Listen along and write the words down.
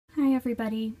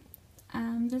everybody.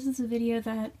 This is a video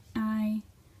that I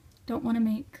don't want to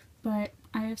make, but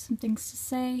I have some things to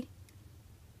say,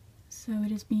 so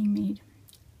it is being made.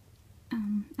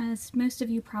 As most of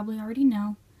you probably already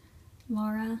know,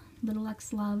 Laura,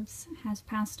 littlexloves, has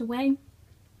passed away.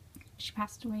 She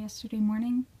passed away yesterday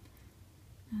morning,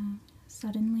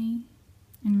 suddenly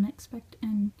and unexpected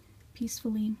and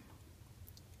peacefully.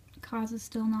 Cause is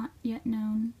still not yet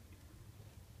known.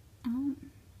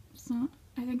 So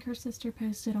I think her sister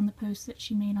posted on the post that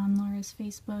she made on Laura's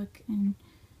Facebook and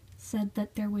said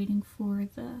that they're waiting for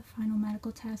the final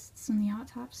medical tests and the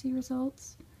autopsy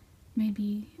results.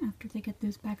 Maybe after they get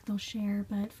those back they'll share,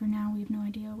 but for now we have no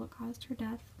idea what caused her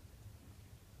death.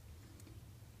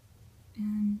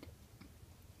 And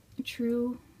a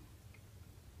true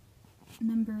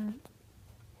member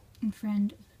and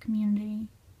friend of the community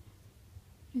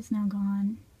is now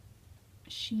gone.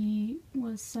 She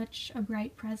was such a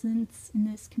bright presence in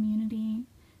this community.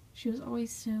 She was always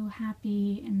so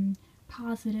happy and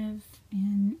positive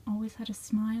and always had a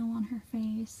smile on her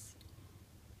face.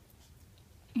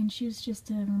 And she was just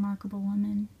a remarkable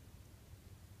woman.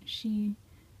 She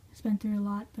has been through a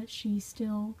lot, but she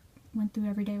still went through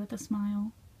every day with a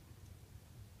smile.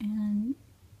 And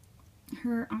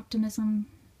her optimism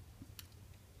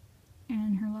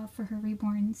and her love for her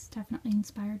reborns definitely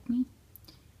inspired me.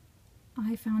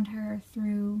 I found her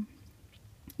through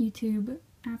YouTube.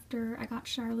 After I got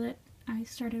Charlotte, I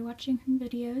started watching her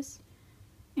videos,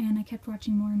 and I kept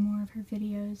watching more and more of her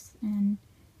videos, and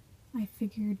I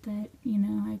figured that, you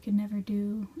know, I could never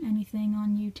do anything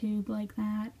on YouTube like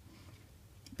that.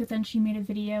 But then she made a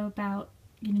video about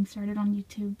getting started on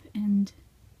YouTube, and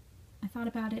I thought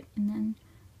about it, and then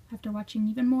after watching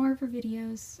even more of her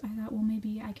videos, I thought, well,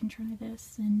 maybe I can try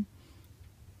this. And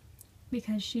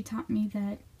because she taught me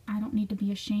that I don't need to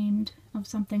be ashamed of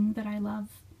something that I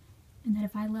love, and that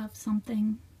if I love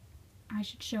something, I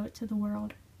should show it to the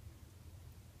world,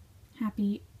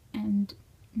 happy and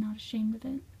not ashamed of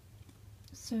it.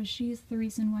 So she is the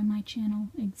reason why my channel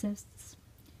exists.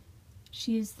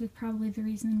 She is probably the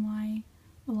reason why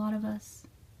a lot of us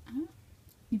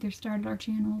either started our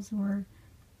channels or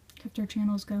kept our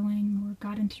channels going or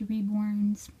got into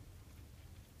reborns.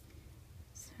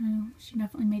 So she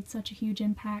definitely made such a huge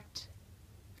impact,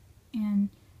 and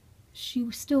she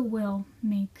still will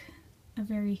make a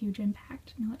very huge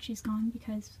impact now that she's gone,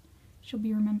 because she'll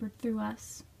be remembered through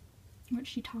us, what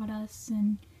she taught us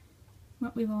and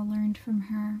what we've all learned from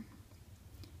her.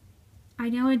 I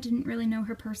know I didn't really know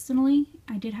her personally.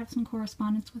 I did have some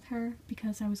correspondence with her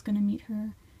because I was going to meet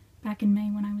her back in May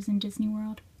when I was in Disney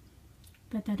World,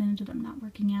 but that ended up not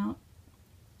working out.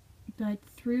 But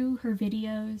through her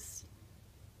videos,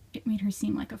 it made her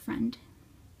seem like a friend,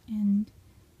 and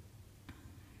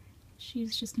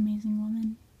she's just an amazing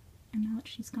woman, and now that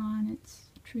she's gone, it's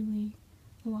truly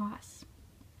a loss.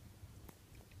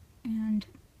 And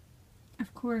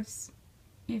of course,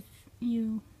 if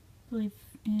you believe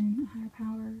in a higher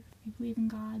power, if you believe in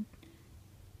God,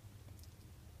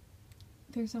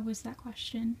 there's always that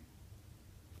question,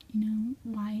 you know,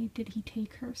 why did he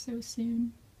take her so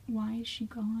soon? Why is she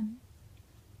gone?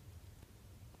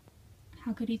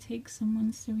 How could he take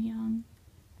someone so young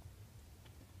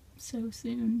so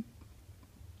soon?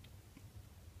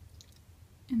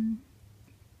 And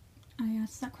I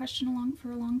asked that question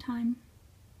for a long time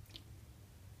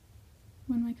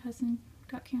when my cousin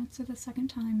got cancer the second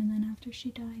time, and then after she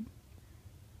died.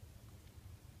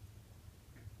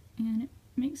 And it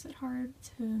makes it hard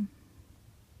to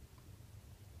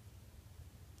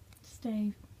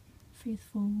stay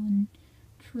faithful and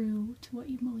true to what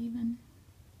you believe in.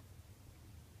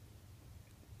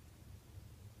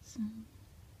 So,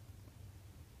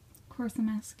 of course I'm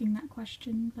asking that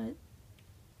question, but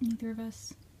none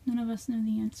of us know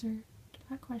the answer to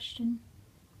that question.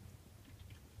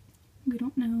 We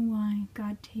don't know why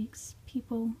God takes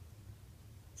people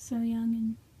so young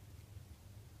and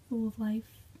full of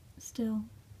life still.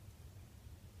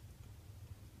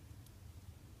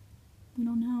 We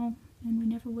don't know, and we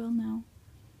never will know.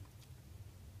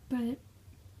 But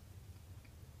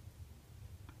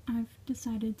I've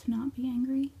decided to not be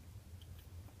angry,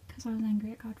 because I was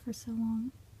angry at God for so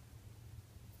long.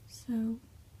 So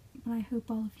what I hope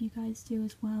all of you guys do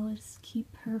as well is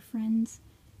keep her friends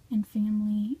and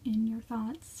family in your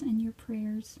thoughts and your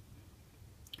prayers,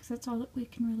 because that's all that we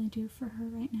can really do for her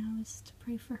right now, is to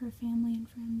pray for her family and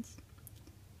friends.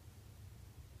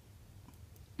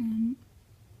 And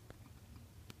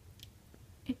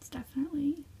it's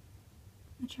definitely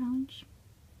a challenge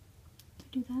to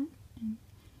do that, and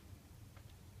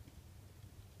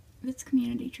this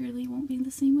community truly won't be the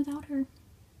same without her.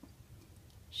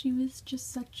 She was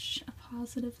just such a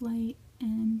positive light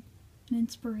and an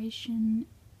inspiration,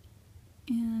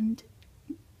 and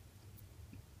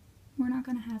we're not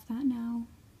gonna have that now.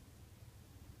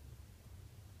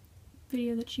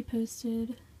 Video that she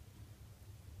posted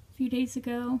a few days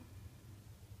ago,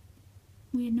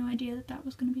 we had no idea that that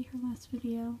was going to be her last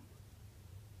video.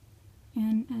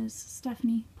 And as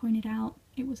Stephanie pointed out,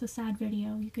 it was a sad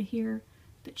video. You could hear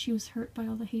that she was hurt by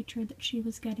all the hatred that she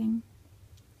was getting.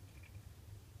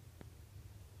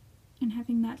 And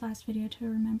having that last video to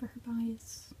remember her by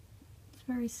is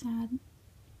very sad,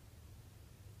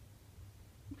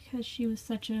 because she was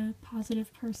such a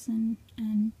positive person,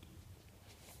 and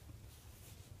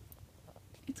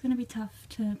it's going to be tough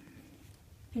to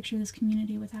picture this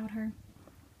community without her.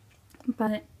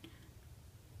 But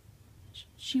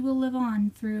she will live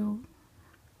on through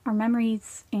our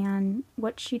memories and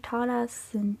what she taught us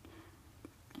and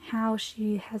how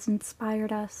she has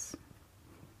inspired us.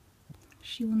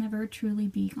 She will never truly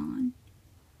be gone.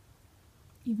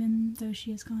 Even though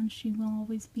she is gone, she will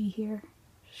always be here.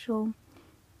 She'll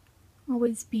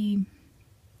always be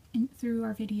through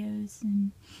our videos,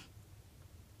 and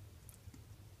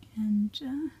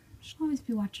she'll always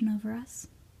be watching over us.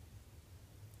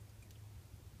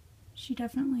 She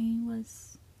definitely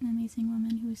was an amazing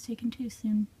woman who was taken too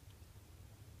soon.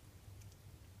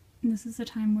 And this is a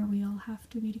time where we all have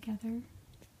to be together,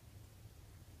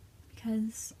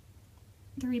 because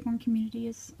the Reborn community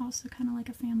is also kind of like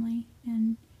a family,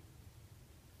 and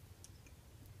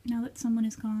now that someone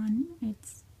is gone,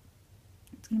 it's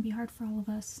going to be hard for all of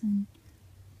us. And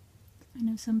I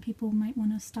know some people might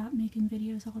want to stop making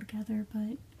videos altogether,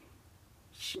 but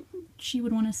she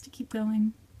would want us to keep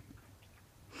going.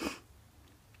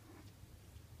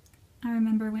 I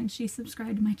remember when she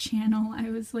subscribed to my channel, I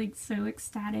was like so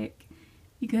ecstatic,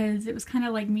 because it was kind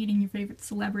of like meeting your favorite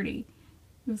celebrity.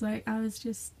 It was like, I was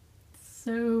just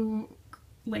so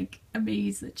like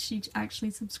amazed that she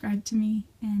actually subscribed to me,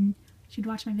 and she'd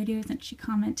watch my videos and she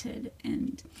commented,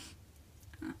 and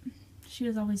she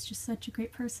was always just such a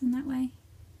great person that way.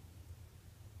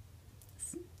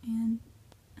 And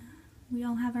we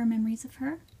all have our memories of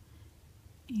her,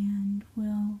 and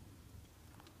we'll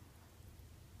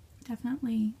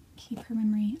definitely keep her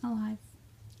memory alive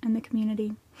in the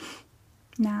community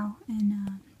now.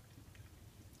 And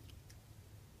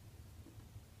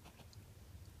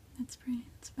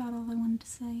that's about all I wanted to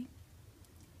say.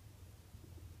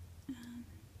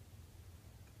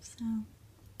 So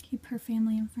keep her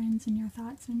family and friends in your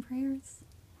thoughts and prayers,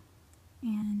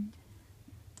 and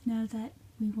know that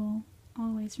we will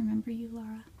always remember you,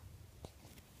 Laura.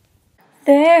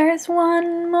 There's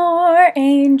one more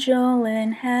angel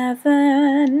in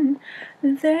heaven.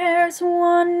 There's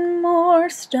one more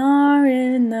star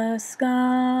in the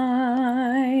sky.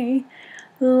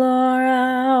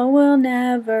 Laura will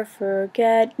never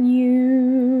forget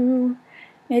you.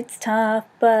 It's tough,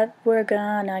 but we're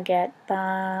gonna get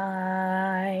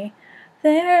by.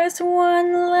 There's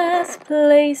one less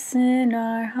place in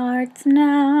our hearts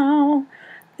now.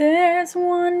 There's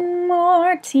one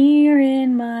more tear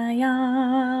in my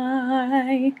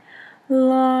eye.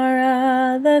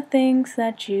 Laura, the things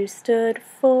that you stood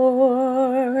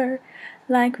for,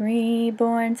 like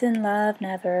reborns in love,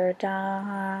 never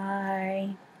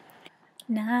die.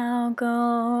 Now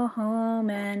go home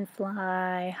and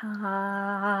fly high.